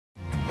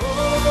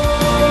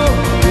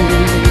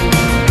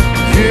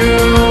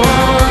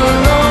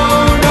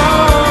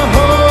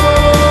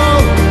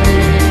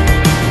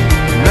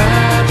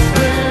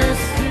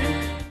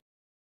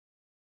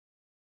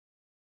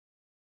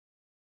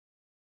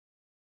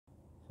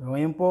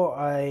Ngayon po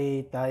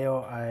ay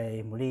tayo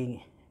ay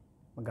muling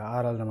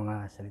mag-aaral ng mga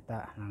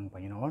salita ng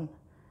Panginoon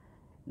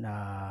na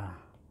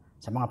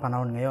sa mga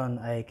panahon ngayon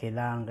ay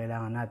kailangan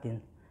natin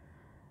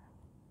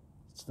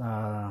sa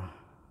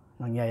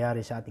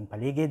nangyayari sa ating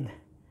paligid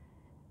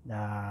na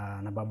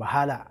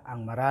nababahala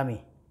ang marami.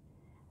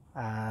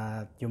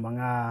 At yung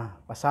mga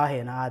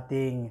pasahe na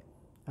ating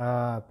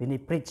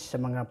pinipreach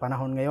sa mga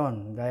panahon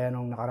ngayon, gaya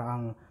nung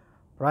nakaraang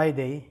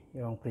Friday,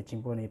 yung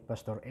preaching po ni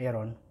Pastor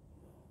Aaron,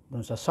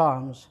 doon sa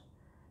Psalms,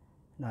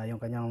 na yung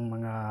kanyang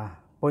mga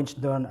points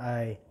doon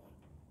ay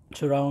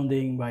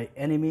surrounding by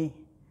enemy,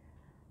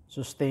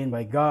 sustained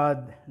by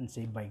God, and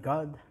saved by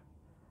God.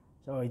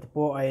 So ito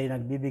po ay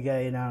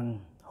nagbibigay ng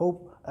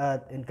hope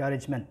at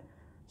encouragement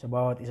sa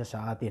bawat isa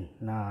sa atin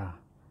na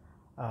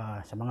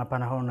sa mga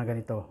panahon na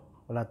ganito,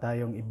 wala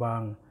tayong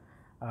ibang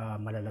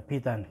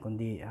malalapitan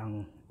kundi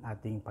ang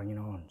ating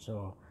Panginoon.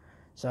 So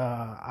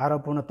sa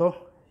araw po na to,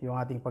 yung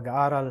ating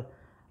pag-aaral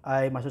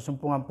ay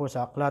masusumpungan po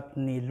sa aklat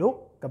ni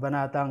Luke,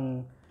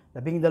 kabanatang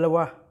 12,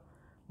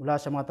 mula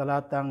sa mga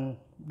talatang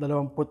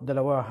 22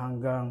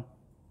 hanggang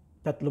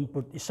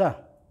 31.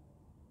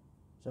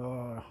 So,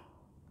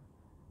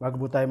 bago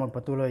po tayo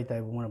magpatuloy,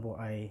 tayo muna po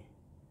ay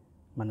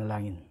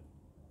manalangin.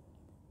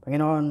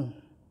 Panginoon,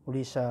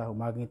 muli sa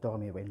umagang ito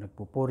kami ay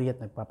nagpupuri at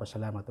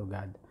nagpapasalamat, O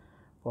God,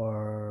 for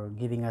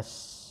giving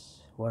us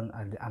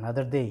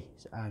another day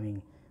sa aming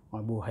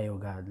mga buhay, O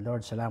God.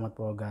 Lord, salamat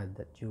po, O God,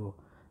 that you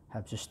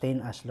have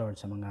sustained us, Lord,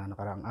 sa mga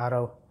nakaraang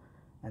araw.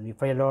 And we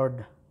pray,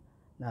 Lord,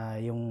 na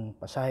yung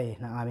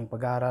pasahe ng aming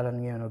pag-aaralan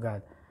ngayon, O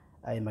God,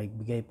 ay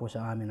magbigay po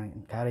sa amin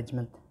ng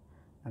encouragement,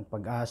 ng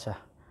pag-asa,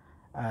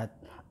 at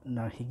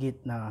na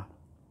higit na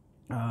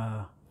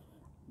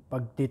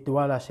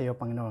pagtitiwala sa iyo,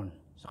 Panginoon,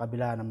 sa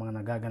kabila ng mga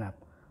nagaganap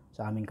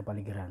sa aming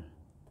kapaligiran.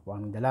 Ito po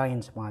aming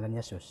dalangin sa pangalan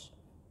ni Jesus.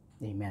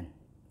 Amen.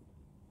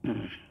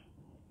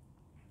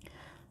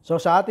 So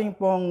sa ating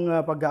pong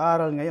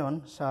pag-aaral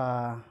ngayon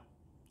sa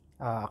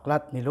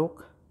aklat ni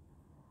Luke,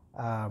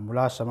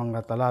 mula sa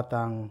mga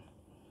talatang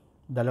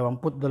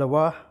 22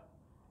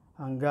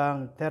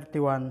 hanggang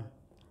 31,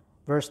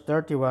 verse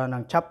 31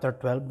 ng chapter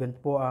 12, ganito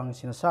po ang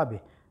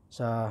sinasabi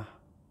sa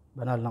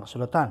banal na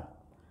kasulatan.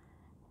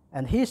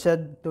 And he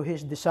said to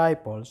his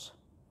disciples,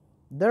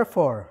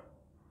 "Therefore,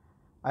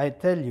 I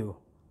tell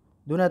you,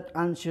 do not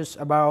anxious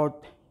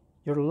about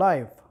your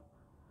life,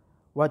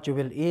 what you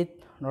will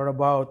eat, nor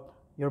about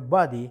your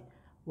body,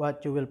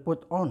 what you will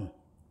put on.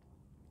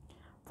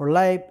 For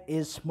life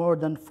is more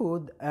than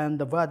food, and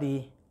the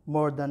body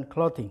more than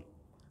clothing.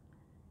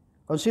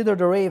 Consider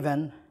the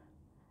raven,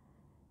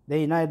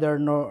 they neither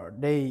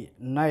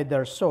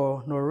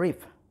sow nor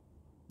reap.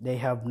 They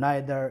have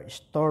neither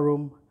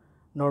storeroom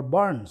nor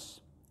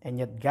barns,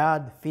 and yet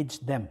God feeds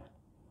them.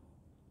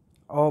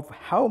 Of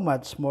how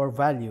much more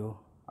value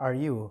are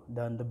you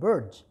than the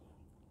birds?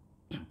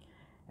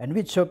 And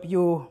which of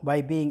you,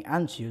 by being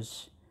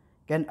anxious,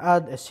 can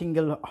add a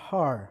single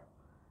hour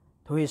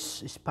to his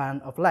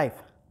span of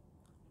life?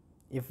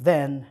 If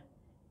then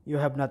you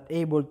have not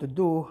able to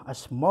do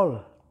as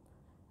small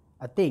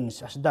a things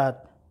as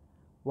that,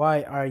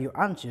 why are you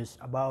anxious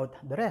about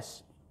the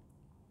rest?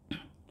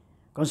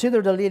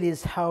 Consider the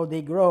lilies, how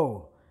they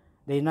grow.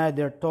 They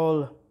neither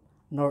toil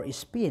nor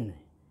spin.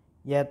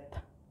 Yet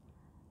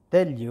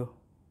tell you,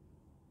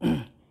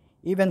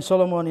 even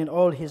Solomon in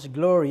all his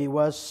glory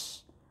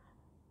was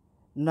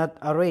not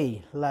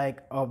arrayed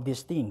like of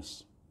these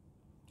things,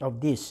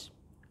 of this.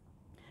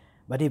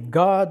 But if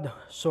God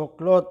so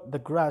clothed the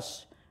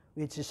grass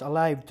which is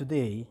alive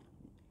today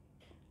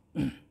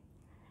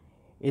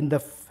in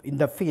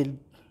the field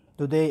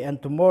today and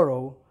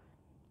tomorrow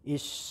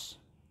is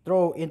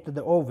thrown into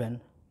the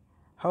oven,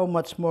 how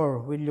much more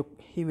will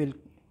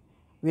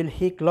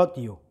he clothe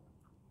you,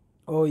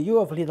 O you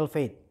of little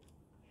faith?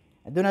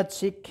 And do not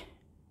seek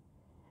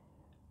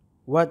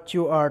what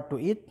you are to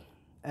eat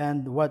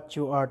and what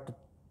you are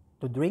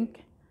to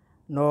drink,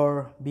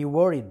 nor be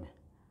worried.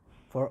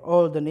 For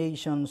all the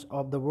nations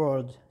of the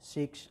world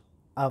seek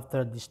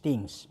after these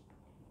things,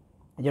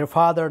 and your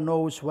Father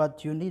knows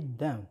what you need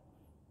them.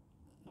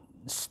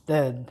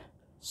 Instead,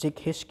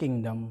 seek his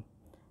kingdom,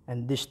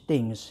 and these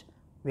things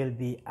will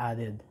be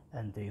added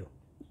unto you.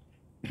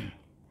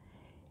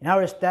 In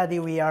our study,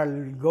 we are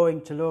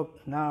going to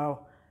look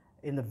now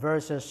in the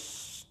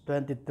verses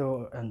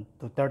 22 and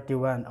to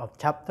 31 of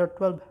chapter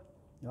 12,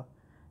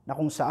 na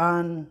kung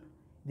saan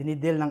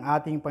dinidil ng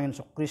ating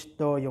Panginoon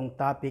Kristo yung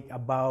topic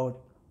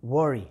about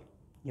worry,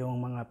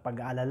 yung mga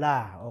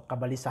pag-aalala o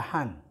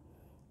kabalisahan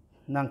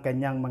ng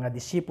kanyang mga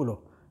disipulo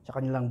sa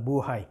kanilang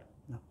buhay.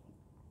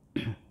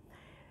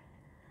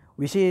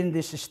 We see in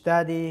this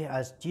study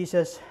as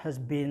Jesus has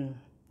been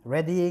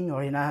readying o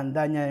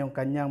hinahanda niya yung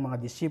kanyang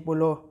mga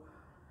disipulo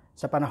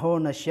sa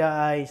panahon na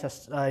siya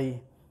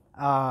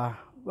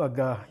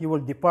he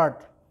will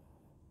depart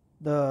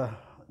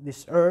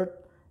this earth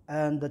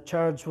and the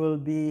church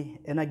will be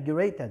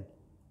inaugurated.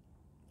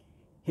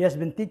 He has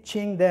been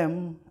teaching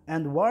them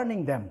and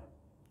warning them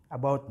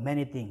about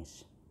many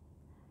things.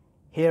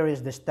 Here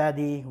is the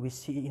study we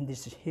see in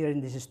this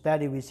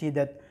study we see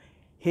that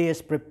He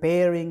is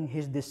preparing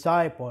His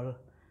disciple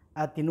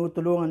at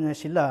tinutulungan niya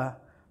sila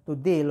to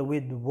deal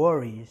with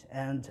worries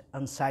and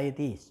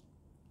anxieties.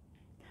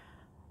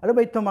 Ano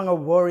ba itong mga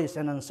worries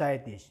and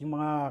anxieties? Yung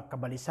mga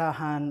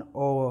kabalisahan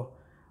o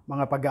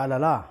mga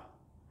pag-aalala.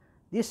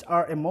 These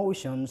are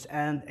emotions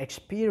and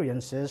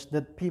experiences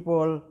that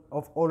people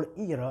of all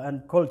era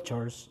and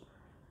cultures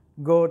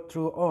go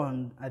through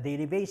on a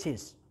daily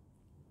basis.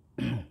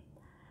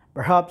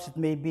 Perhaps it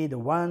may be the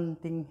one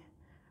thing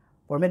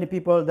for many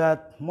people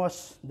that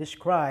most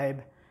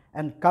describe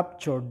and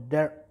capture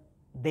their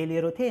daily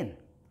routine.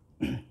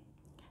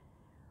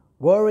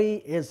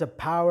 Worry is a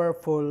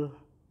powerful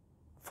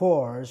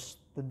force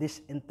to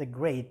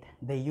disintegrate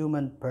the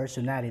human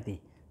personality,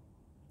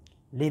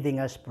 leaving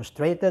us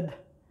frustrated,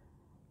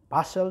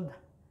 puzzled,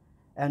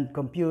 and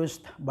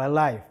confused by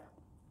life.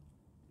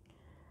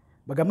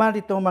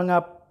 Bagaman itong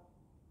mga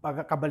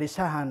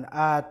pagkakabalisahan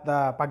at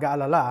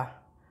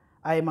pag-aalala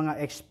ay mga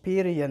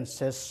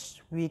experiences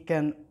we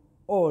can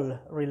all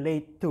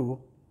relate to,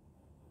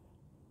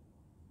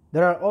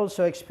 there are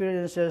also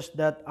experiences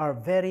that are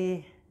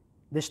very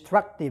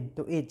destructive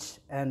to each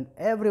and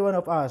every one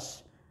of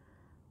us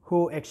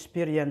who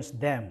experience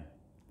them.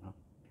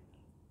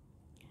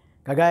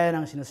 Kagaya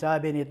ng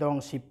sinasabi nitong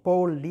si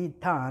Paul Lee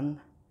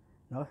Tan,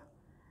 no?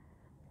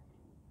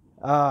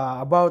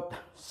 About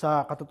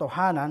sa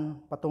katotohanan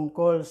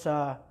patungkol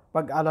sa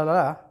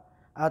pag-alala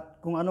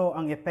at kung ano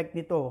ang effect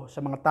nito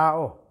sa mga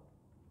tao.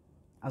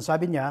 Ang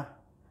sabi niya,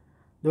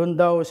 doon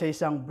daw sa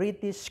isang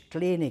British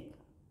clinic,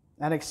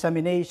 an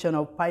examination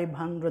of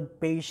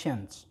 500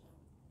 patients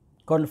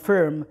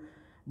confirmed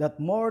that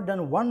more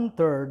than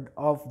 1/3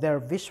 of their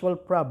visual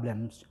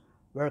problems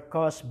were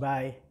caused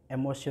by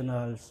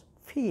emotional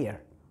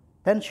fear,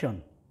 tension.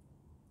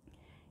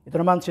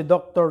 Ito naman si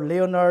Dr.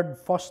 Leonard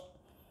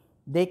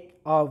Fosdick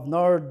of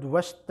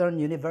Northwestern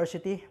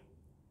University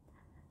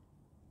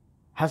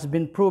has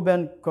been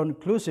proven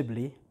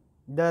conclusively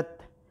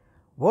that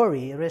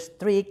worry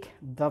restricts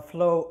the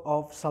flow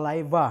of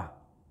saliva.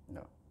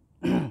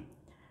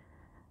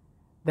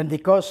 Then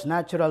because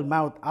natural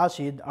mouth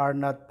acid are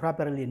not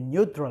properly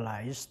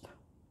neutralized,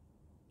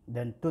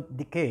 then tooth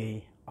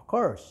decay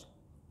occurs.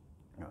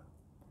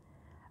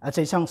 At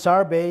sa isang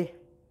survey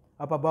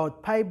of about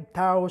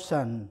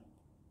 5,000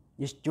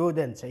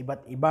 students sa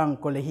iba't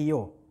ibang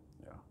kolehiyo,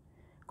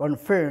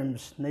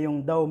 confirms na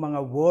yung daw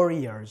mga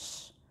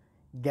warriors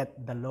get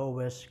the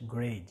lowest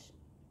grades.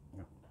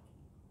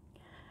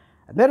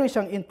 At meron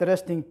isang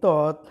interesting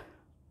thought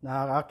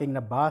na aking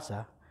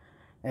nabasa.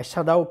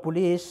 Sa daw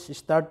police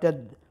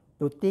started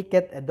to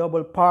ticket a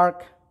double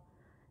park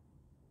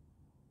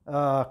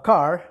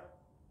car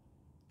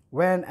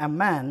when a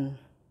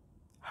man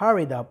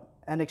hurried up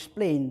and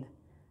explained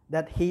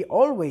that he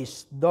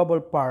always double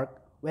park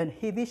when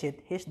he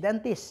visit his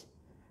dentist.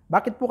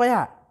 Bakit po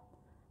kaya?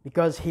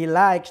 Because he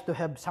likes to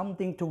have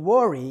something to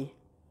worry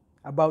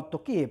about to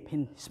keep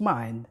in his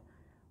mind.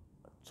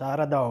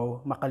 Para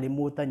daw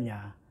makalimutan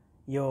niya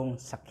yung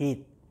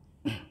sakit.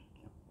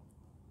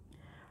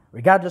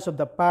 Regardless of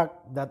the fact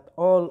that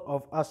all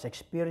of us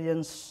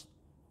experience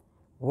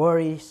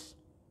worries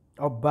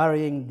of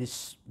varying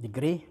this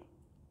degree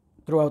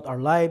throughout our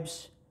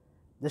lives,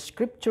 the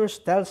scriptures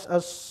tells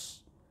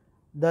us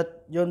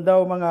that yun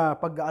daw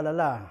mga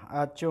pag-aalala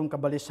at yung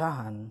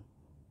kabalisahan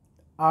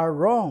are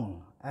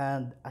wrong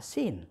and a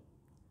sin.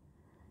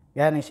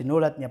 Yan ang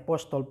sinulat ni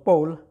Apostol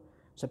Paul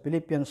sa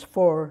Philippians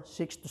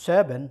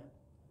 4:6-7,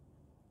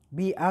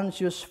 "Be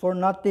anxious for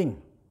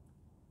nothing."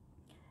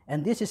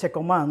 And this is a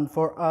command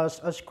for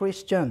us as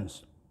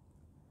Christians.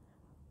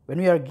 When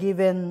we are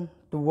given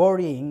to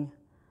worrying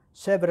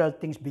several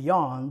things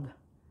beyond,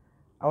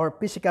 our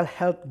physical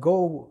health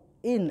go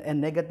in a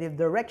negative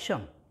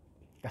direction.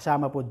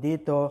 Kasama po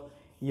dito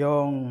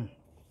yung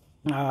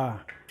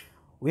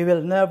we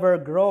will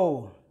never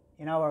grow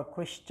in our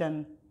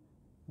Christian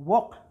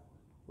walk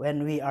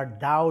when we are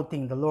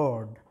doubting the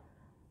Lord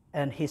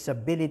and His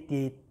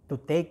ability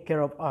to take care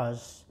of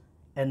us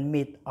and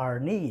meet our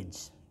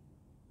needs.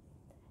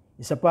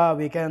 Isa pa,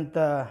 we can't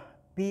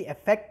be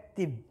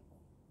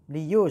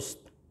effectively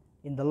used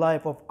in the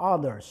life of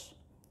others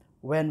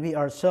when we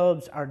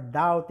ourselves are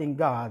doubting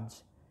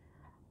God's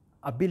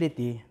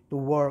ability to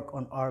work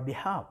on our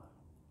behalf.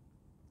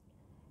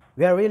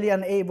 We are really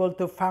unable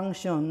to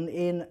function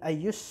in a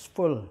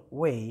useful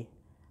way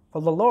for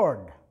the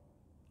Lord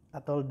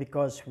at all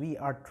because we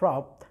are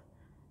trapped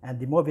and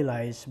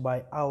demobilized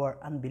by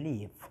our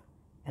unbelief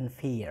and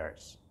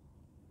fears.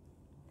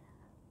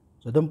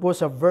 So doon po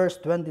sa verse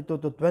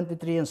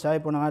 22-23, ang sabi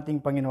po ng ating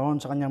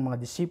Panginoon sa kanyang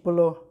mga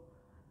disipulo,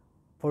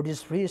 "For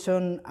this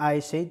reason I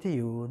say to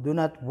you, do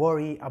not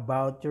worry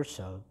about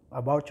yourself,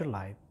 about your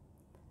life,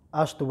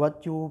 as to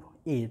what you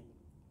eat,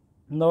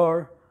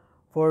 nor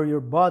for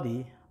your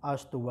body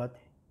as to what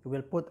you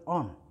will put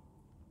on.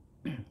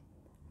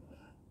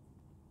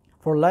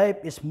 For life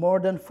is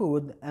more than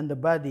food, and the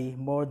body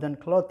more than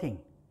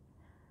clothing."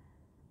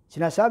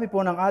 Sinasabi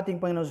po ng ating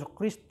Panginoon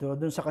Kristo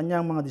doon sa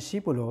kanyang mga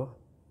disipulo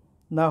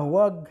na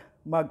huwag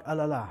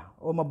mag-alala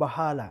o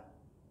mabahala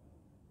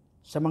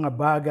sa mga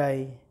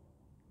bagay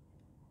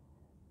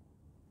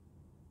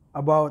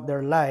about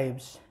their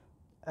lives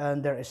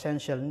and their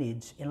essential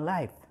needs in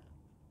life.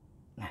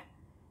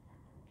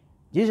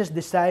 Jesus'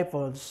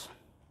 disciples,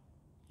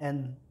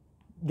 and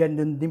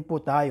ganun din po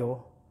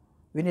tayo,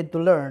 we need to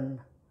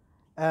learn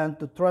and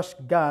to trust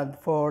God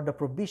for the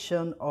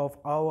provision of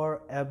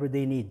our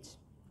everyday needs.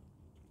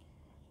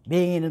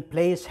 Being in a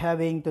place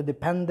having to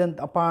dependent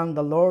upon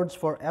the Lord's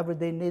for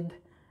everyday need,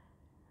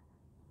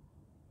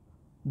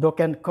 though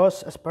can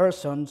cause us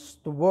persons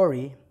to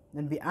worry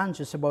and be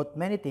anxious about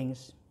many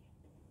things,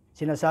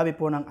 sinasabi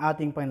po ng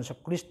ating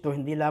Panginoon Kristo,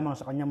 hindi lamang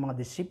sa kanyang mga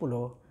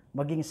disipulo,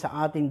 maging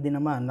sa ating din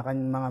naman na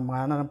kanyang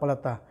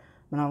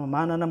mga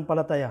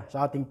mananampalataya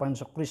sa ating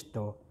Panginoon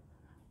Kristo,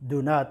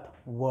 do not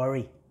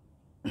worry.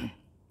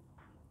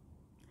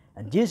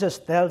 And Jesus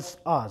tells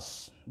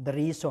us the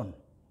reason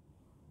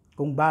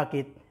kung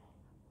bakit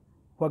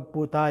huwag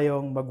po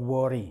tayong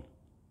mag-worry.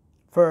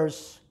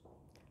 First,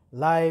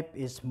 life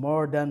is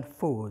more than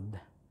food,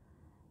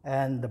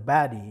 and the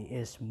body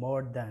is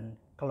more than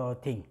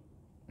clothing.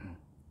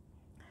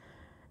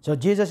 So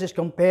Jesus is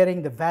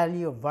comparing the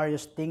value of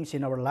various things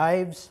in our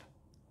lives.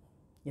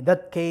 In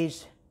that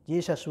case,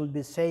 Jesus will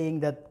be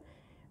saying that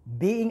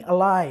being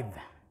alive,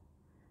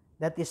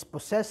 that is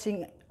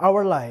possessing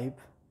our life,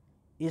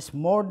 is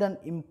more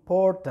than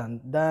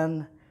important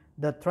than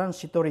the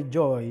transitory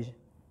joy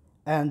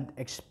and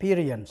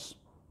experience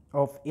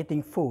of eating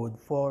food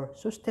for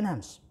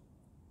sustenance.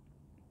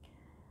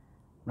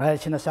 Dahil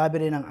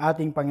sinasabi rin ng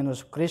ating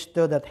Panginoon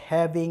Kristo that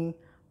having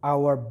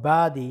our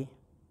body,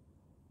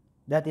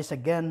 that is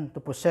again to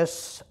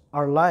possess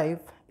our life,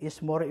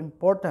 is more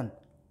important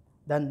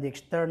than the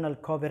external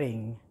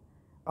covering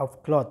of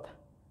cloth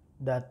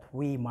that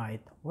we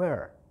might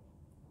wear.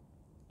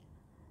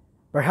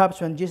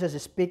 Perhaps when Jesus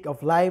speaks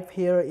of life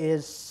here, he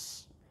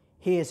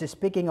is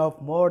speaking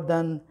of more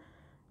than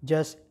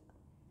just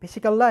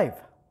physical life,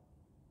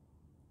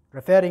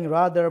 referring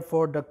rather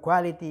for the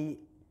quality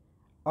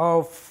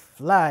of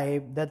life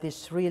that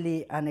is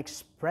really an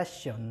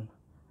expression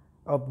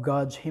of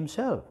God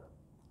Himself.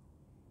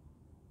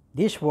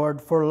 This word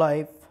for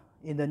life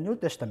in the New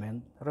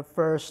Testament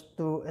refers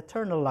to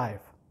eternal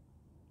life.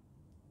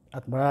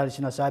 At marahil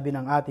sinasabi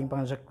ng ating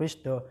Panginoon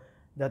Kristo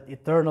that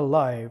eternal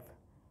life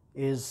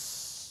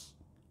is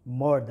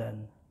more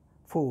than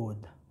food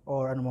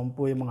or anuman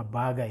po yung mga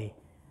bagay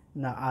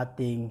na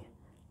ating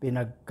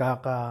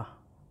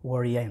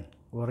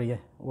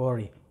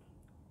worry.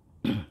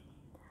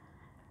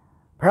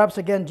 Perhaps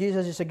again,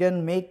 Jesus is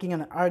again making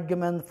an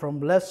argument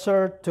from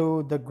lesser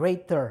to the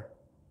greater,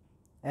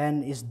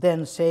 and is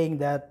then saying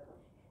that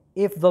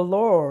if the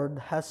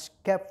Lord has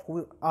kept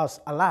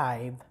us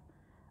alive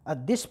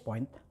at this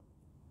point,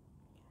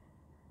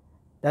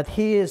 that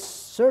He is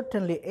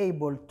certainly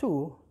able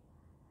to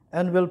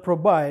and will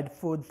provide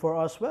food for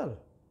us well.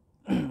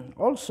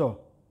 Also,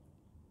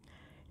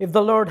 if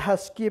the Lord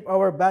has kept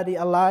our body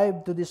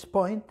alive to this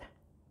point,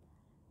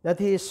 that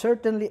He is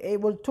certainly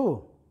able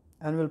to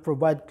and will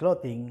provide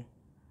clothing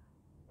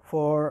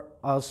for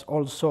us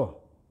also.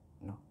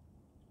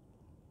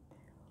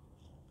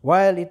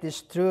 While it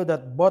is true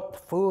that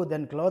both food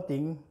and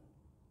clothing,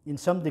 in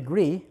some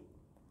degree,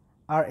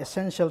 are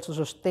essential to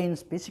sustain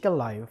physical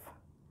life,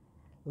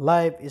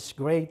 life is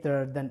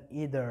greater than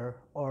either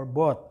or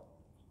both.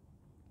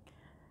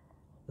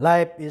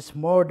 Life is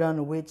more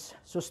than which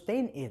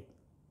sustain it.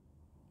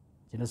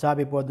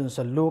 Sinasabi po dun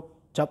sa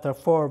Luke chapter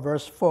 4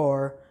 verse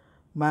 4,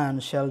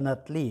 man shall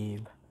not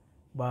live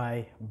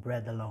by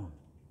bread alone.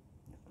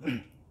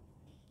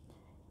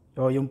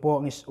 So yung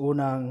po ang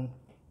unang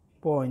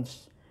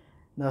points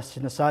na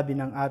sinasabi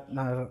ng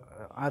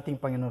ating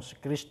Panginoon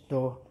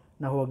Kristo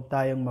na huwag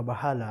tayong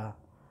mabahala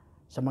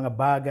sa mga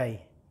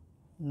bagay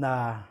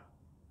na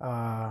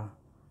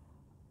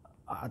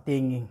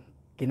ating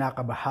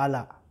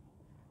kinakabahala,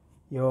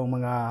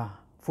 yung mga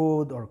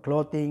food or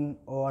clothing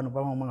o ano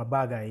pa mga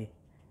bagay,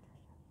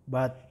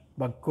 but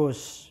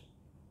bagkus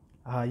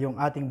yung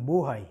ating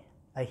buhay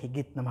ay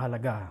higit na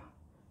mahalaga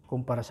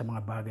kumpara sa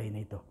mga bagay na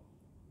ito.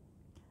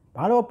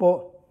 Pangalawa po,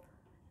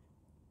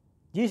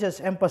 Jesus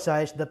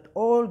emphasized that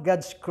all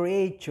God's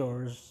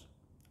creatures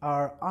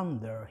are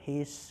under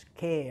His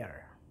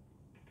care.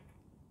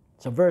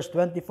 Sa verse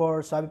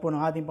 24, sabi po ng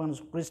ating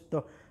Panginoon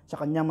Kristo sa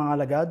kanyang mga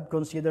alagad,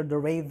 consider the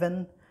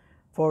raven,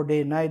 for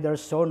they neither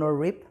sow nor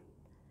reap.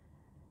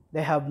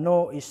 They have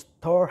no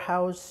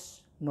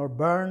storehouse nor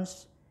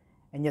barns,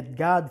 and yet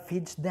God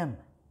feeds them.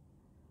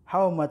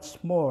 How much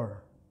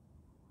more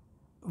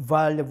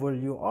valuable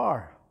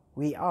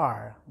we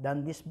are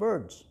than these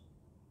birds.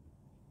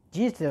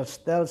 Jesus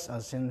tells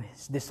us and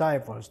His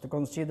disciples to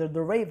consider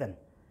the raven,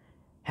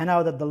 and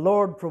how that the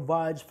Lord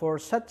provides for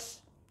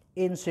such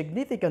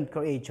insignificant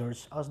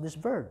creatures as this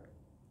bird.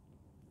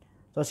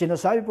 So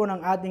sinasabi po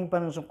ng ating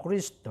Panginoon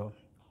Kristo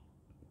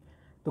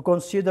to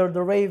consider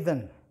the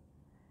raven.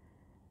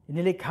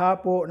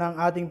 Inilikha po ng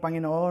ating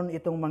Panginoon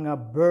itong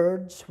mga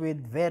birds with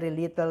very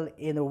little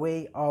in the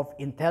way of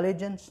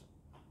intelligence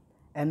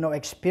and no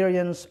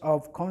experience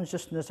of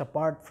consciousness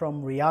apart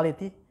from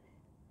reality.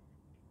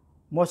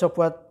 most of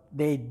what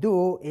they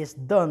do is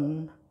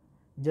done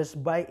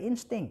just by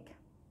instinct.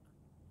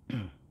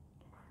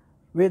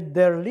 With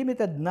their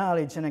limited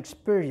knowledge and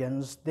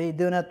experience, they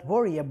do not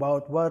worry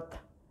about what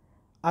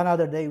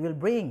another day will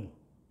bring.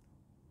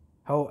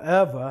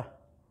 However,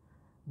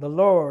 the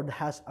Lord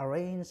has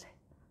arranged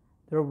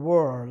their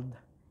world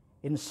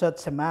in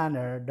such a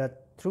manner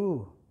that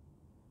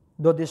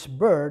though these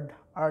birds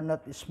are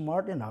not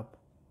smart enough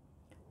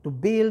to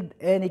build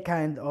any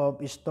kind of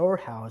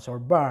storehouse or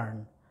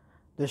barn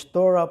to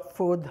store up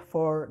food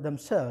for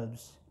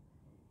themselves,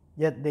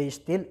 yet they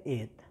still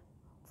eat,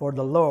 for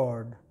the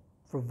Lord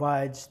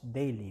provides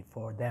daily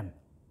for them.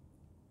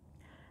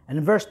 And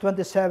in verse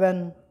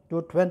 27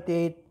 to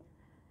 28,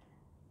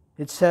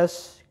 it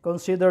says,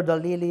 "Consider the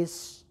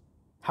lilies,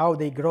 how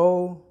they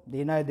grow,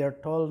 they neither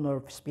toil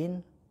nor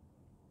spin.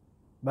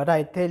 But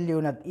I tell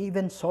you, not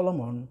even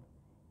Solomon,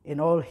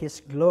 in all his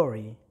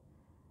glory,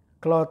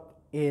 clothed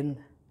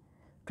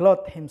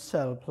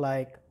himself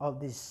like all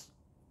this.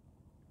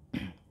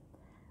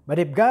 But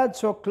if God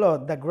so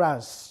clothed the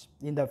grass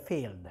in the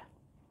field,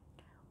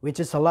 which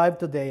is alive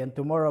today and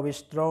tomorrow is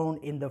thrown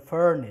in the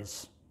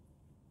furnace,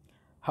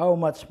 how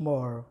much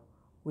more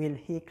will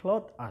He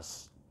clothe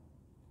us?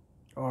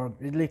 Or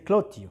will He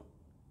clothe you,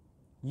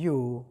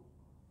 you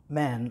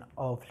men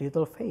of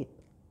little faith?"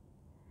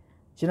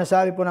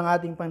 Sinasabi po ng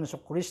ating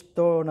Panginoong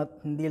Kristo na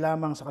hindi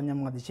lamang sa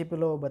kanyang mga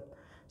disipulo, but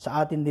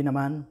sa atin din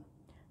naman,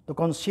 to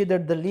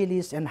consider the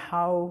lilies and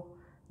how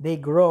they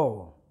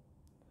grow,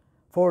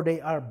 for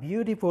they are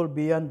beautiful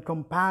beyond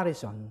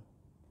comparison.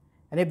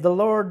 And if the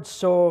Lord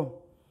so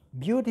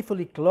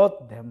beautifully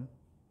clothed them,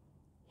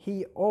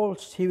 He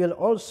will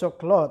also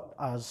clothe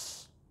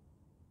us.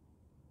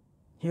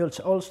 He will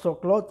also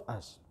clothe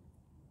us.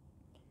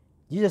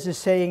 Jesus is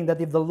saying that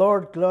if the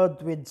Lord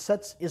clothed with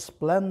such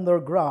splendor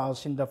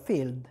grass in the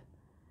field,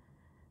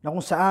 na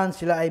kung saan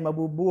sila ay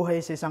mabubuhay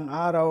sa isang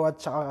araw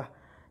at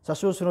sa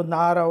susunod na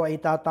araw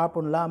ay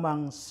itatapon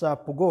lamang sa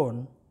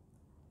pugon,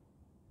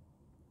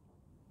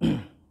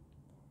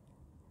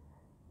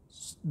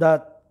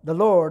 that the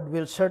Lord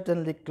will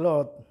certainly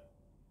clothe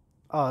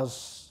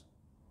us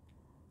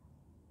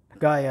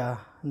gaya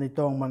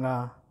nitong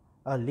mga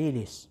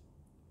lilies.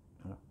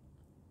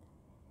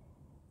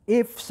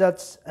 If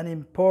such an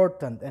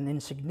important and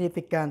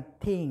insignificant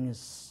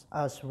things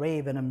as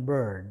raven and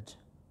bird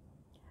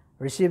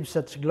receive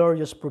such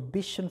glorious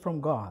provision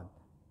from God,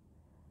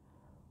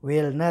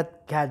 will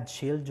not God's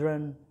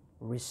children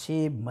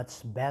receive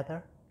much better?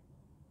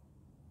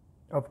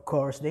 Of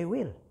course they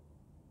will.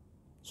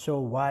 So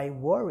why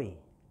worry?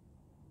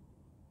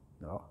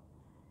 No?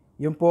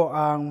 Yun po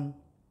ang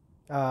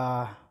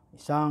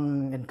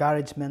isang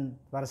encouragement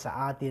para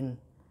sa atin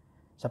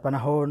sa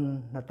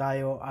panahon na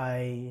tayo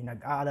ay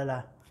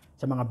nag-aalala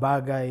sa mga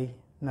bagay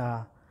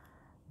na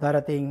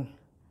darating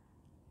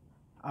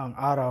ang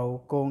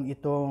araw kung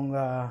itong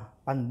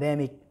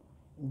pandemic,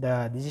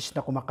 the disease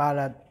na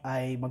kumakalat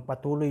ay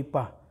magpatuloy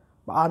pa.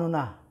 Paano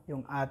na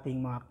yung ating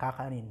mga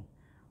kakanin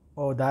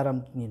o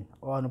daramtin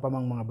o ano pa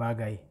mang mga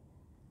bagay.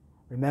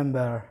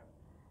 Remember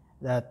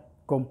that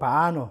kung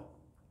paano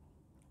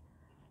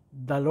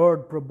the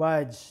Lord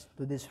provides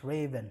to this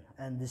raven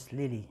and this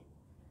lily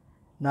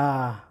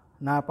na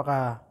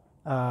napaka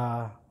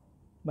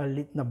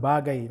maliit na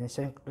bagay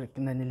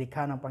na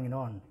nilikha ng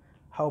Panginoon,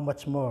 how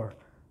much more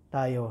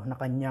tayo na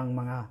kanyang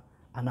mga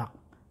anak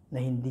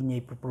na hindi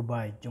niya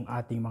iproprovide yung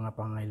ating mga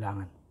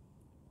pangailangan.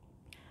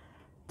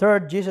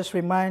 Third, Jesus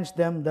reminds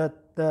them that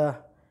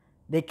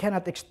they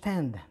cannot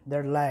extend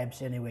their lives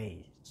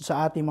anyway.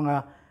 Sa ating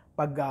mga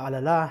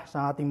pag-aalala,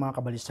 sa ating mga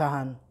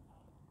kabalisahan,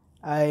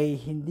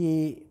 ay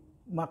hindi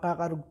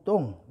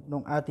makakarugtong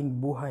ng ating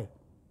buhay.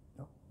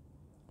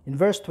 In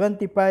verse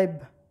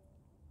 25,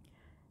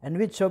 "And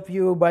which of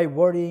you by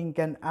worrying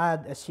can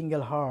add a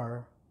single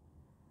hour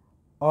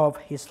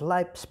of his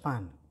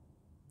lifespan?"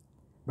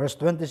 Verse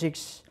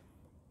 26,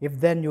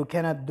 "If then you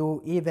cannot do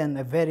even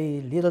a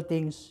very little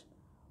things,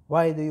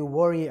 why do you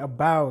worry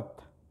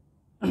about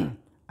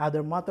other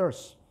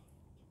matters?"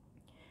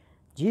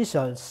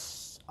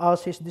 Jesus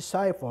asked his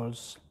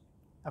disciples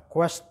a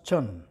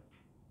question,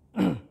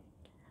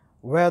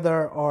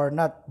 whether or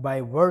not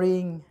by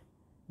worrying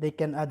they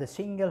can add a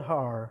single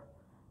hour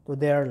to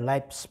their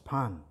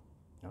lifespan.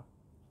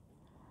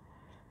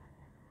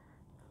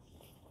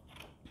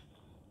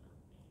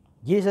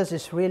 Jesus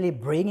is really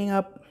bringing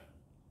up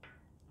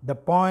the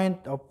point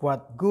of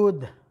what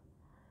good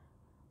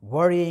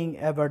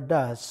worrying ever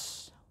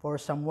does for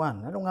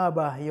someone. Ano nga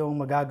ba yung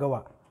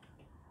magagawa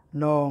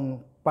ng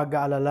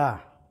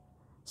pag-aalala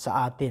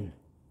sa atin?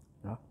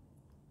 No?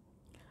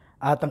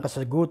 At ang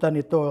kasagutan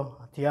nito,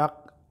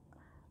 tiyak,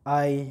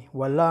 ay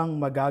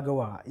walang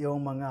magagawa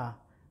yung mga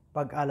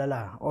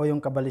pag-alala o yung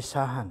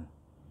kabalisahan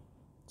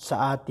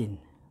sa atin,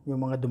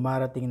 yung mga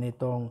dumarating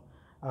nitong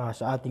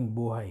sa ating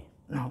buhay.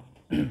 No?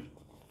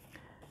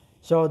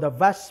 So the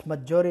vast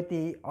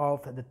majority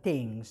of the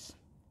things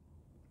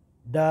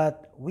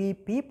that we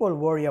people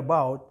worry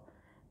about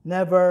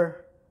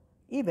never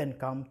even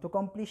come to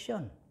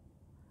completion.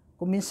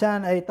 Kung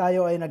minsan ay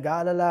tayo ay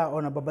nag-aalala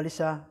o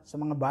nababalisa sa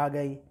mga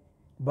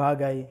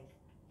bagay,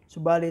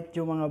 subalit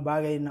yung mga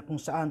bagay na kung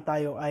saan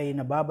tayo ay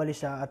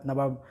nababalisa at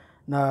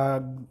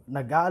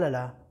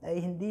nag-aalala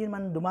ay hindi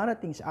man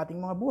dumarating sa ating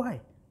mga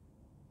buhay.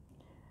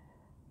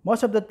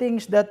 Most of the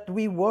things that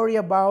we worry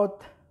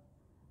about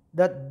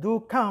that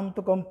do come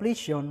to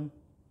completion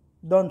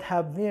don't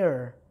have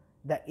near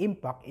the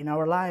impact in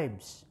our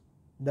lives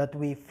that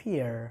we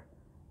fear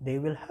they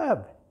will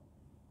have.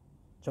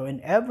 So in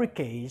every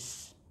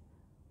case,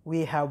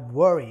 we have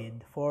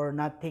worried for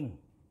nothing.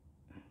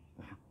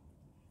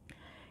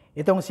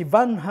 Itong si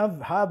Van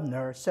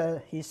Havner,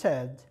 he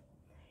said,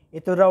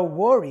 ito raw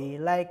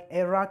worry like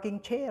a rocking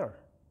chair.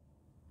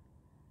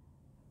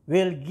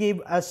 Will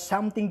give us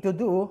something to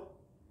do,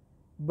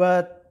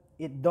 but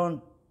it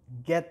don't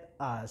get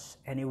us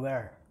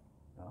anywhere.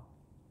 No?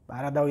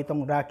 Para daw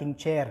itong rocking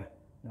chair.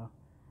 No?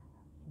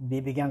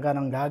 Bibigyan ka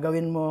ng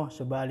gagawin mo,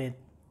 subalit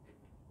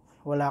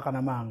wala ka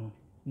namang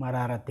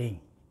mararating.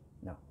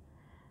 No?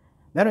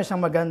 Meron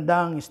isang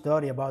magandang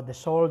story about the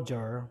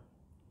soldier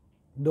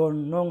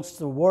doon nung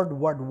sa World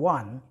War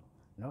I.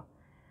 No?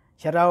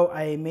 Siya raw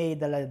ay may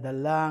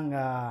dala-dalang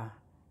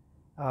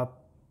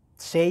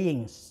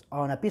sayings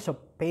on a piece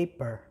of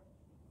paper.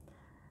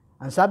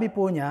 Ang sabi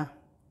po niya,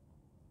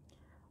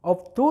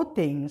 of two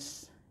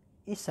things,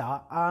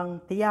 isa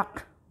ang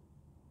tiyak.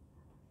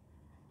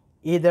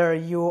 Either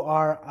you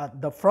are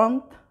at the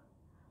front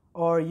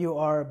or you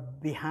are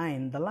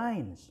behind the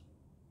lines.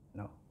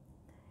 No?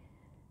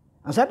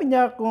 Ang sabi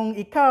niya, kung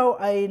ikaw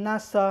ay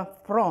nasa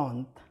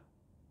front,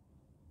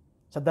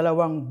 sa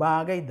dalawang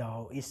bagay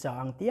daw, isa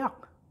ang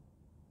tiyak.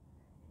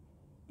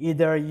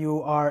 Either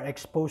you are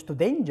exposed to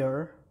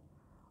danger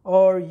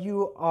or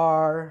you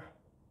are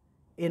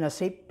in a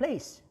safe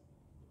place.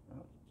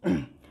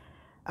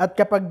 At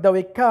kapag daw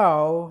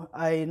ikaw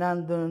ay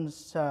nandun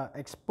sa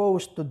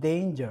exposed to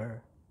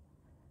danger,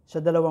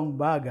 sa dalawang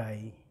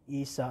bagay,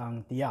 isa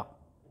ang tiyak.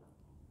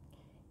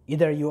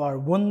 Either you are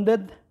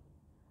wounded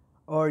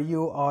or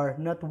you are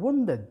not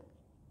wounded.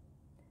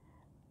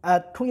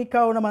 At kung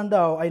ikaw naman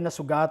daw ay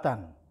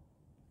nasugatan,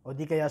 o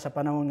di kaya sa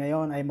panahon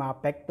ngayon ay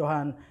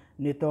maapektuhan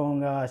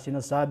nitong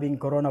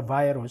sinasabing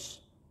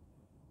coronavirus,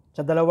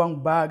 sa dalawang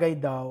bagay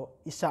daw,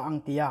 isa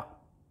ang tiyak.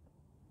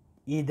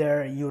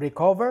 Either you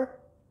recover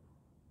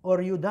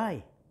or you die.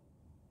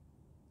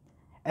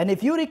 And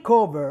if you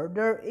recover,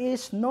 there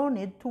is no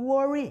need to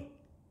worry.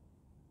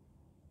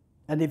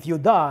 And if you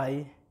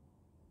die,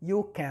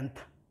 you can't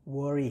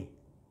worry.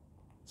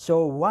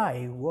 So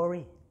why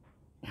worry?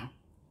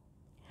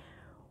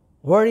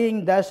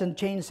 Worrying doesn't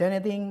change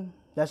anything,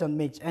 doesn't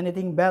make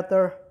anything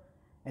better,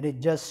 and it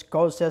just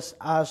causes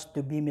us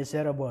to be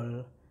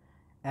miserable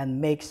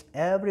and makes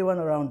everyone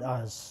around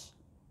us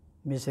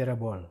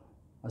miserable.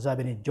 Ang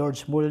sabi ni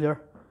George Muller,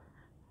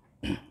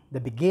 the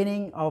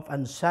beginning of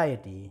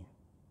anxiety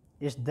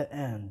is the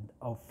end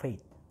of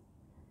faith.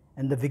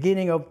 And the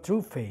beginning of true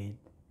faith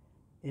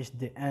is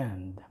the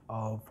end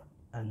of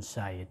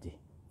anxiety.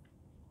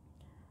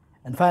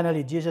 And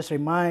finally, Jesus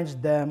reminds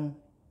them,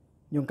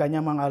 yung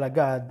kanyang mga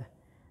alagad,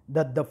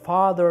 that the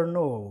Father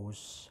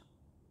knows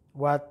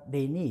what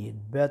they need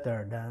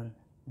better than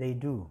they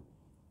do.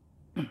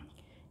 In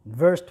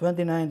verse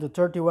 29 to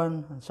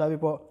 31, sabi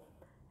po,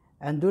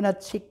 and do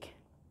not seek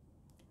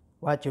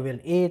what you will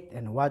eat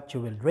and what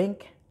you will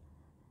drink,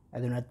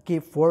 and do not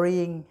keep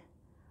worrying,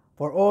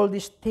 for all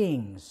these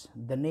things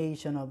the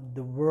nation of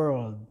the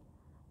world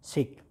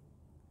seek.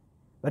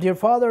 But your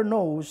Father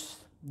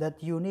knows that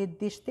you need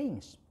these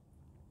things.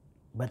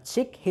 But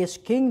seek His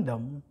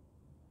kingdom,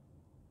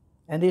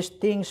 and these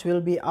things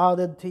will be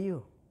added to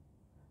you.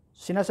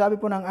 Sinasabi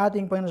po ng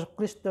ating Panginoon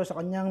Kristo sa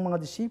kanyang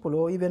mga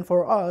disipulo, even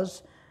for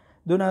us,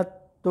 do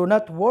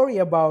not worry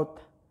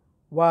about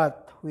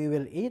what we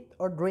will eat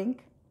or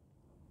drink,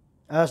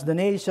 as the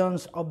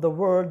nations of the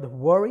world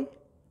worry,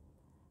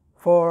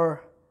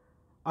 for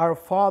our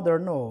Father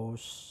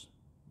knows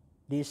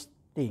these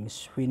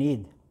things we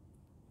need.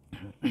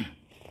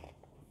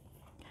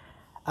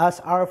 As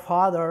our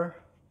Father,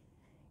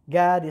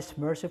 God is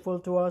merciful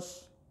to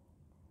us.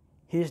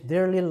 He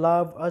dearly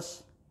loves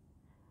us,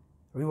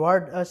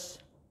 reward us,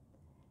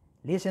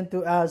 listen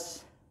to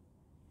us.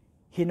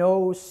 He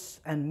knows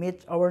and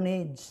meets our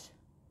needs.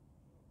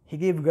 He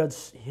give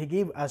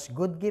us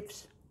good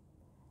gifts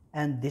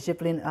and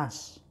discipline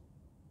us.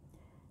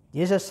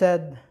 Jesus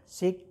said,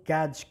 seek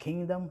God's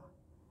kingdom.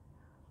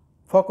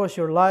 Focus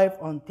your life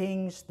on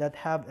things that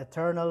have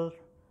eternal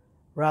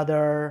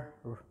value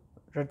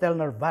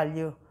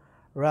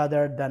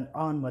rather than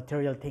on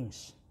material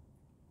things.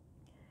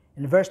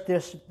 In verse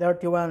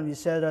 31, we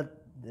said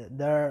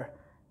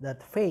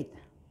that faith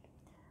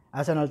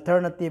as an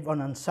alternative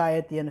on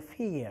anxiety and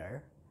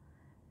fear,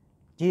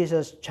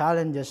 Jesus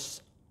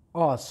challenges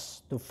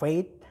us to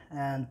faith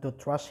and to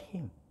trust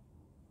Him.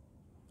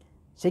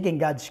 Seeking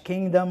God's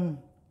kingdom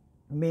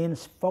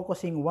means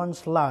focusing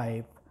one's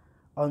life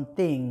on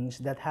things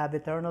that have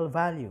eternal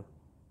value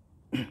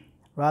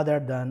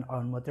rather than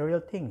on material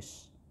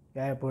things.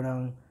 Kaya po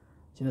nang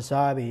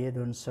sinasabi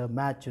doon sa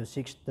Matthew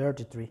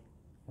 6:33,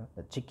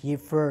 Seek ye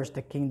first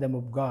the kingdom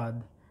of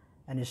God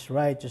and his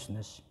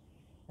righteousness,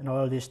 and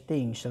all these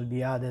things shall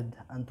be added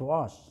unto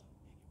us.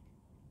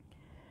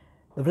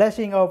 The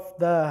blessing of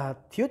the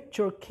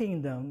future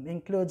kingdom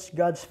includes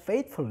God's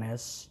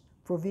faithfulness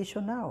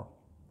provision now.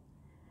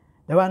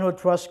 The one who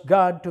trusts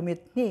God to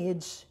meet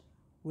needs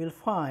will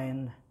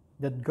find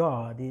that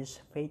God is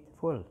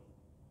faithful.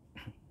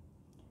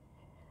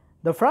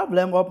 The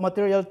problem of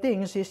material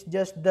things is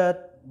just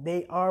that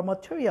they are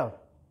material.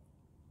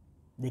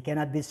 They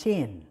cannot be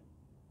seen.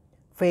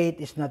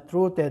 Faith is not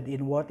rooted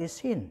in what is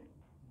seen,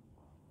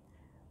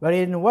 but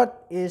in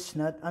what is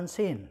not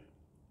unseen.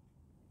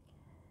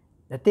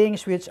 The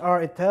things which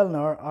are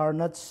eternal are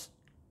not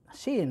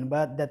seen,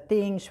 but the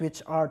things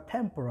which are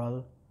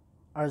temporal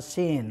are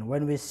seen.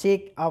 When we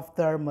seek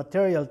after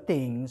material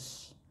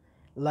things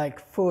like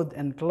food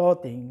and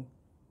clothing,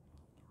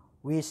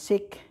 we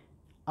seek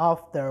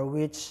after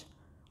which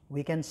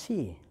we can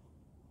see,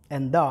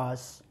 and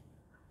thus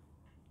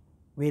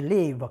we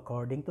live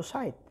according to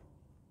sight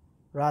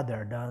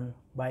rather than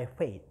by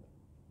faith.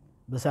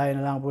 Basahin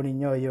na lang po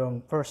ninyo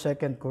yung 1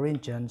 2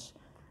 Corinthians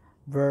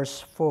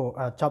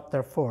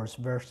chapter 4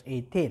 verse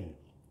 18.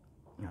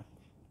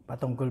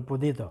 Patungkol po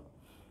dito.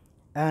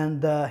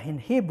 And in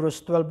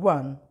Hebrews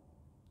 12:1,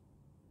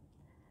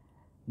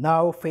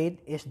 now faith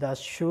is the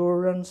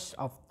assurance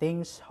of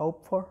things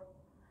hoped for,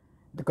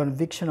 the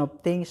conviction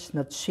of things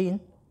not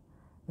seen.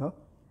 No?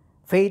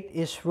 Faith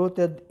is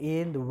rooted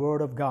in the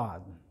Word of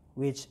God,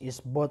 which is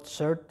both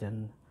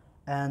certain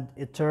and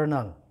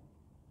eternal,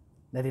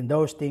 not in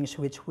those things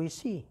which we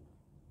see,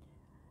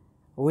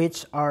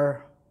 which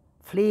are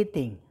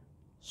fleeting,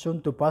 soon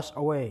to pass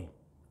away.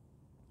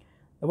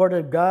 The Word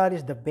of God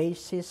is the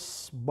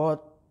basis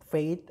both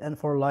faith and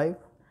for life,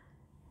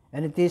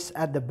 and it is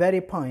at the very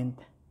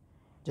point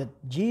that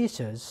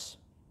Jesus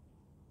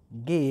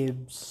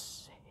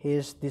gives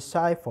his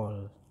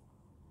disciple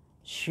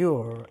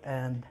sure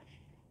and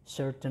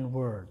certain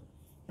word.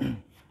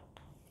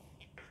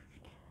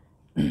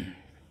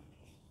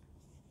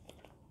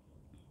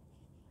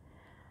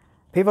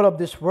 People of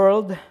this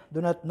world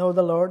do not know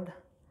the Lord,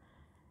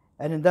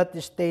 and in that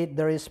state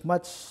there is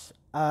much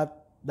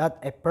that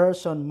a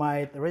person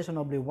might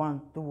reasonably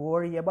want to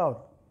worry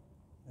about.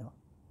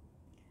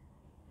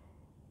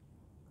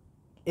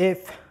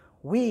 If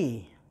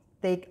we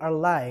take our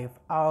life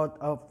out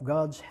of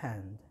God's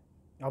hand,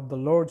 of the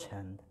Lord's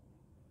hand,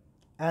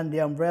 and the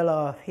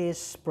umbrella of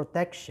his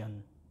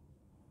protection,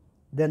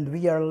 then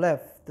we are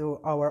left to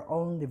our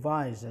own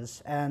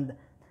devices and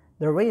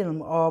the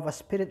realm of a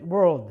spirit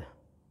world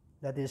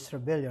that is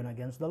rebellion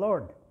against the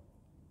Lord.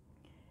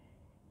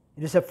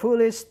 It is a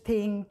foolish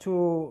thing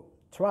to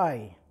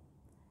try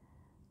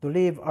to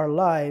live our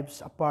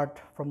lives apart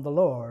from the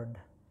Lord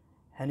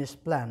and his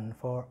plan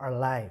for our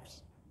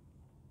lives.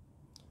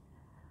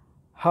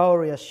 How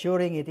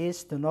reassuring it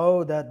is to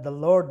know that the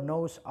Lord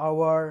knows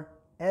our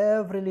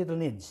every little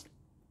needs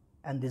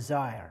and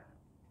desire,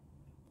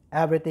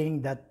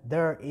 everything that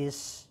there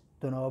is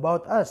to know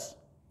about us.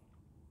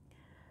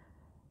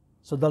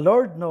 So the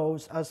Lord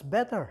knows us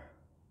better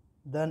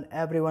than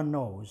everyone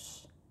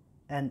knows,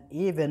 and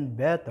even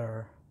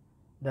better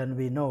than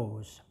we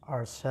know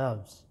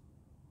ourselves.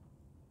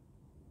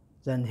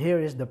 Then here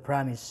is the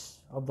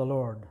promise of the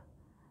Lord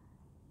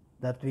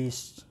that we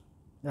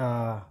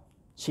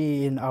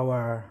see in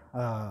our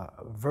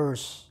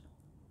verse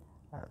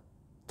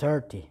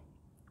 30,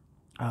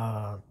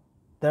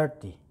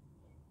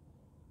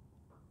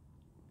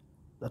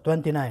 the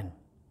 29,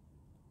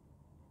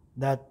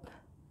 that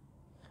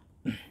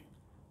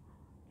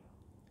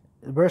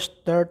verse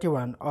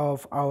 31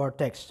 of our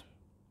text.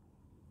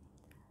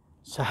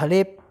 Sa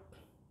halip,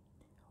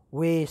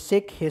 we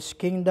seek his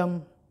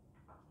kingdom,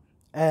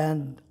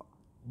 and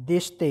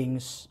these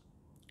things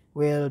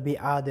will be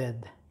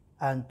added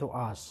unto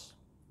us.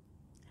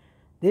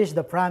 This is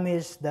the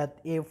promise that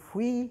if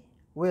we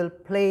will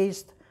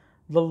place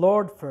the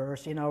Lord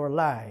first in our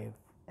life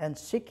and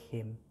seek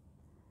him,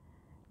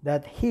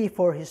 that he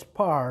for his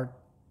part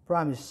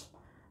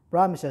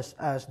promises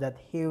us that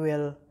he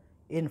will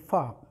in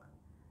fact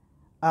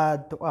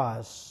add to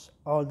us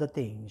all the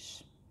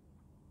things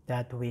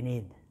that we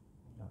need.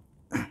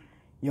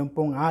 Yung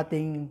pong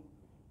ating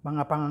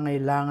mga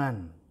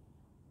pangangailangan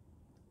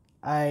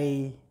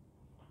ay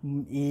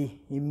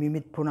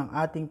imimit po ng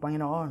ating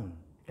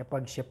Panginoon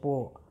kapag siya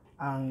po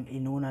ang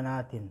inuna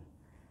natin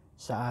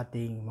sa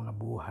ating mga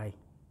buhay.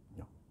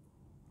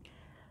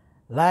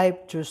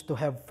 Life, choose to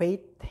have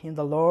faith in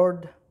the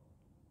Lord.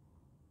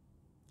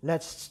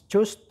 Let's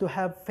choose to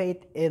have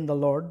faith in the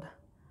Lord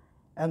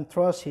and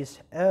trust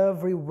his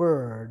every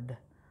word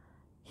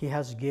he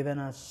has given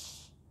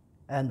us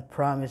and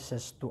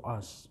promises to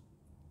us.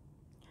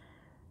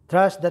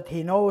 Trust that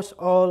he knows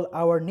all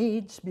our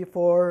needs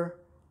before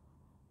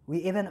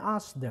we even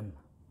ask them.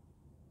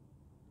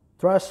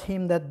 Trust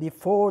him that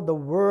before the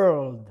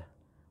world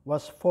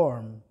was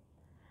formed,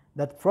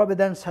 that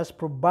providence has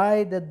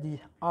provided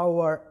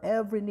our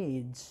every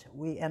needs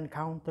we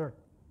encounter.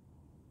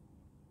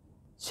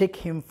 Seek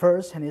him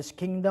first and his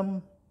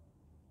kingdom,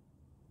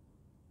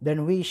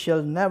 then we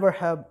shall never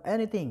have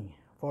anything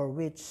for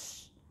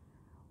which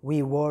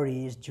we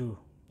worry is due.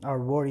 Our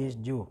worry is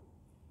due.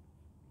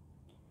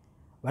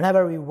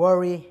 Whenever we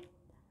worry,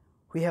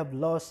 we have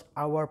lost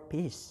our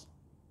peace.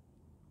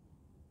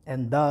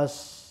 And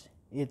thus,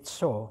 it's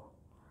so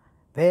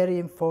very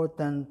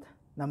important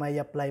na may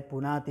apply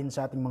po natin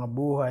sa ating mga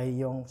buhay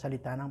yung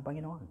salita ng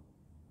Panginoon.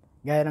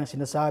 Gaya ng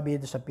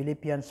sinasabi dito sa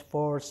Philippians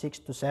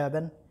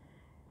 4:6-7,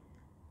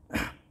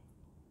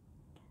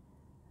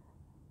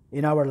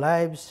 in our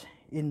lives,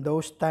 in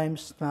those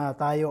times na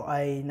tayo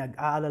ay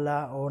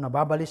nag-aalala o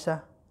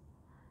nababalisa,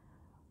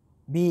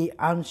 be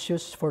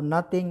anxious for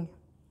nothing,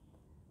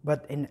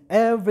 but in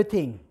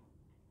everything,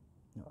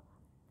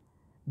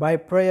 by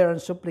prayer and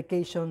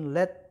supplication,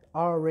 let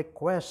our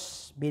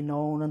requests be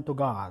known unto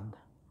God,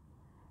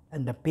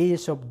 and the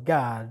peace of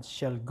God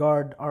shall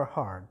guard our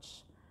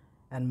hearts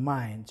and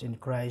minds in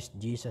Christ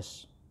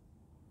Jesus.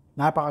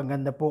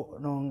 Napakaganda po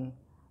nung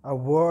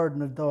word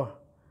na to.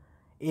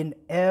 In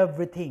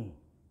everything,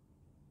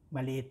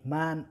 maliit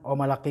man o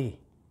malaki,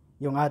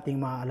 yung ating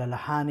mga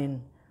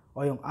alalahanin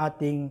o yung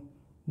ating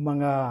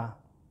mga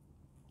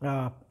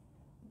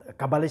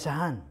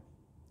kabalisahan,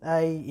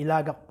 ay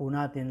ilagak po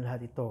natin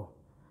lahat ito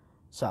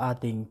sa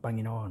ating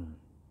Panginoon.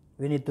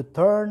 We need to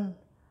turn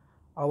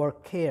our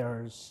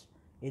cares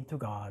into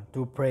God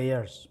through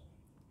prayers.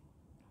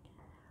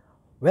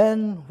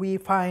 When we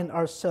find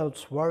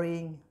ourselves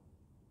worrying,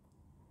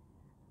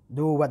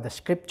 do what the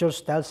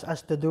Scriptures tells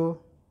us to do,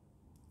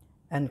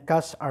 and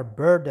cast our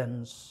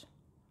burdens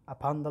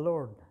upon the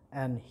Lord,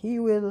 and He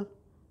will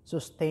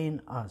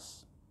sustain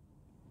us.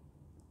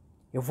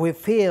 If we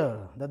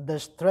feel that the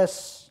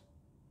stress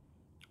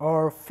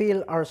or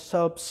feel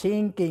ourselves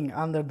sinking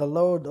under the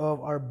load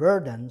of our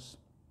burdens,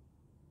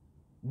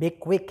 be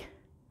quick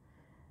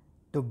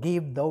to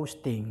give those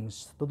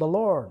things to the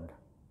Lord.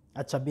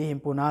 At sabihin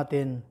po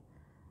natin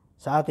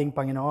sa ating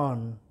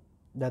Panginoon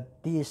that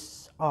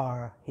these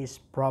are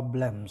His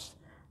problems,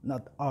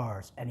 not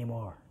ours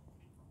anymore.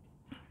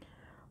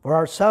 For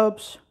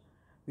ourselves,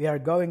 we are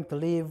going to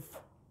live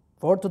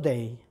for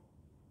today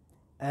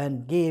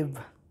and give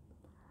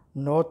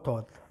no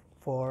thought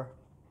for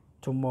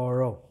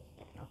tomorrow.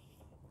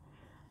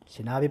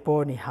 Sinabi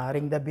po ni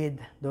Haring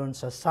David doon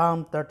sa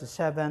Psalm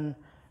 37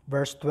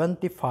 verse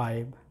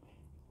 25,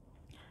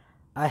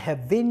 I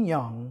have been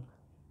young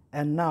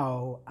and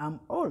now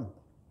am old,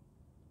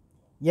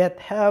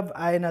 yet have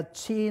I not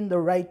seen the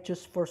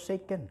righteous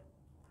forsaken,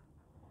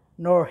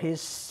 nor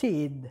his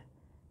seed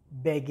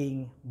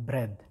begging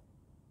bread.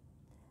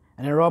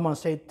 And in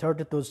Romans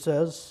 8:32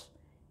 says,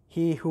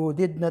 He who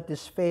did not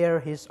spare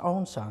his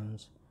own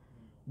sons,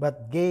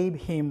 but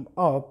gave him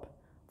up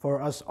for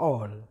us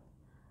all,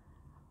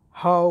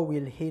 how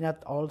will he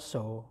not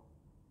also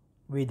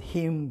with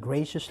him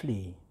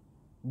graciously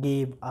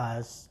give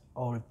us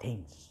all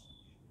things?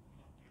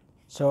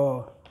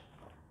 So,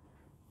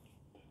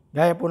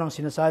 gaya po ng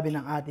sinasabi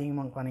ng ating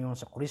mga Panginoon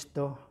sa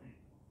Kristo,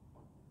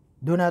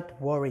 do not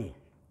worry.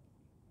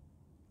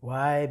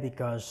 Why?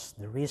 Because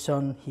the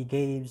reason He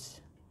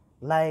gives,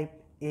 life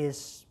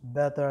is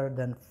better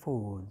than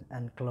food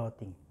and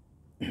clothing.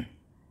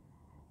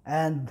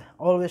 And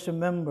always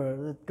remember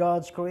that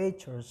God's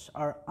creatures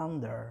are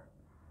under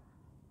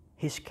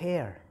His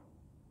care.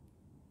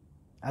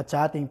 At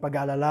sa ating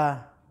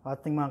pag-aalala,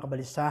 ating mga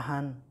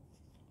kabalisahan,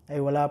 ay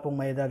wala pong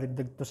may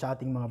dadagdag to sa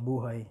ating mga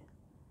buhay.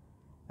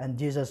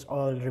 And Jesus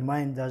all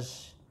remind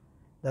us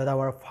that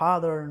our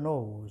Father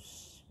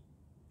knows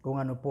kung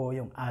ano po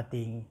yung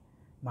ating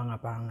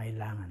mga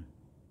pangangailangan.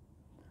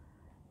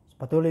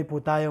 Patuloy po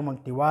tayong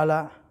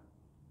magtiwala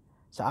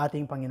sa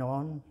ating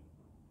Panginoon.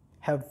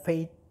 Have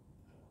faith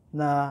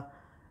na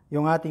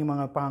yung ating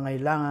mga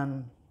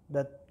pangangailangan,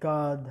 that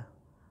God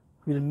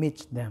will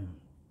meet them.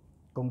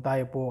 Kung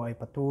tayo po ay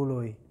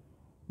patuloy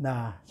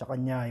na sa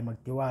Kanya ay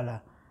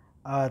magtiwala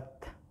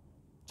at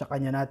sa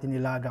Kanya natin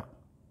ilagak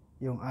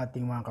yung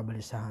ating mga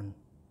kabalisahan.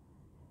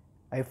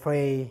 I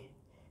pray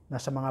na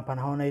sa mga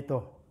panahon na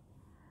ito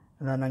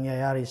na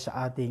nangyayari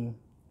sa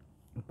ating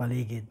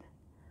paligid,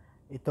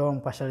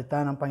 itong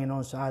pasalita ng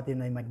Panginoon sa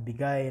atin ay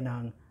magbigay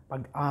ng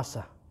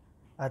pag-asa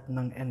at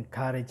ng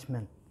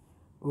encouragement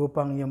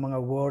upang yung mga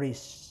worries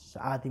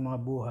sa ating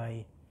mga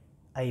buhay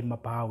ay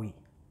mapawi.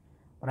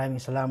 Maraming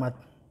salamat.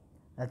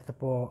 At ito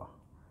po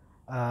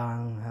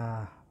ang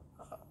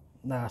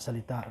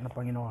nasalita ng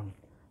Panginoon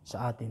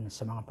sa atin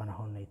sa mga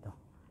panahon na ito.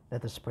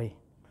 Let us pray.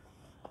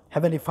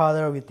 Heavenly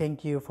Father, we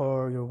thank you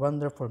for your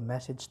wonderful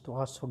message to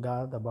us, O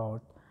God,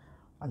 about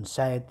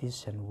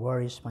anxieties and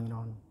worries,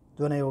 Panginoon.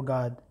 Tunay, O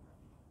God,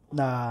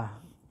 na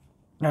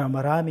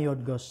marami, O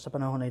Diyos, sa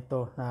panahon na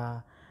ito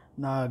na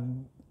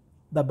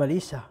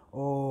nagdabalisa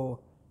o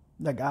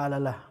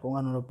nag-aalala kung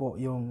ano na po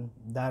yung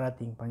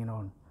darating,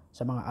 Panginoon,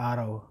 sa mga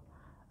araw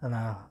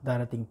na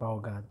darating pa,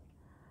 O God.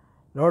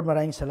 Lord,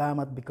 maraming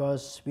salamat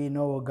because we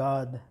know, O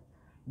God,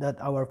 that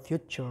our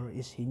future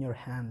is in your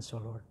hands, O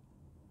Lord.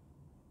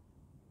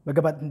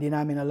 Bagamat hindi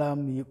namin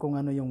alam kung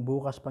ano yung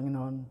bukas,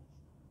 Panginoon,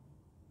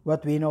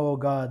 what we know, O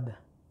God,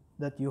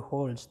 that you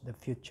holds the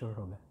future,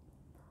 O God.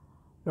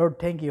 Lord,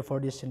 thank you for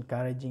this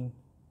encouraging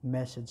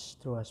message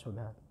through us, O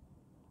God.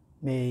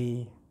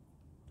 May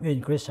we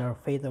increase our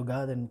faith, O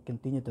God, and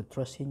continue to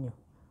trust in you,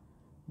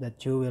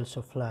 that you will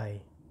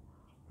supply,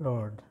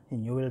 Lord,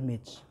 and you will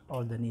meet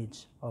all the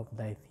needs of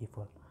thy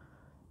people.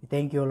 We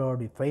thank you, Lord.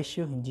 We praise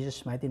you in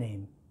Jesus' mighty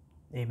name.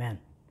 Amen.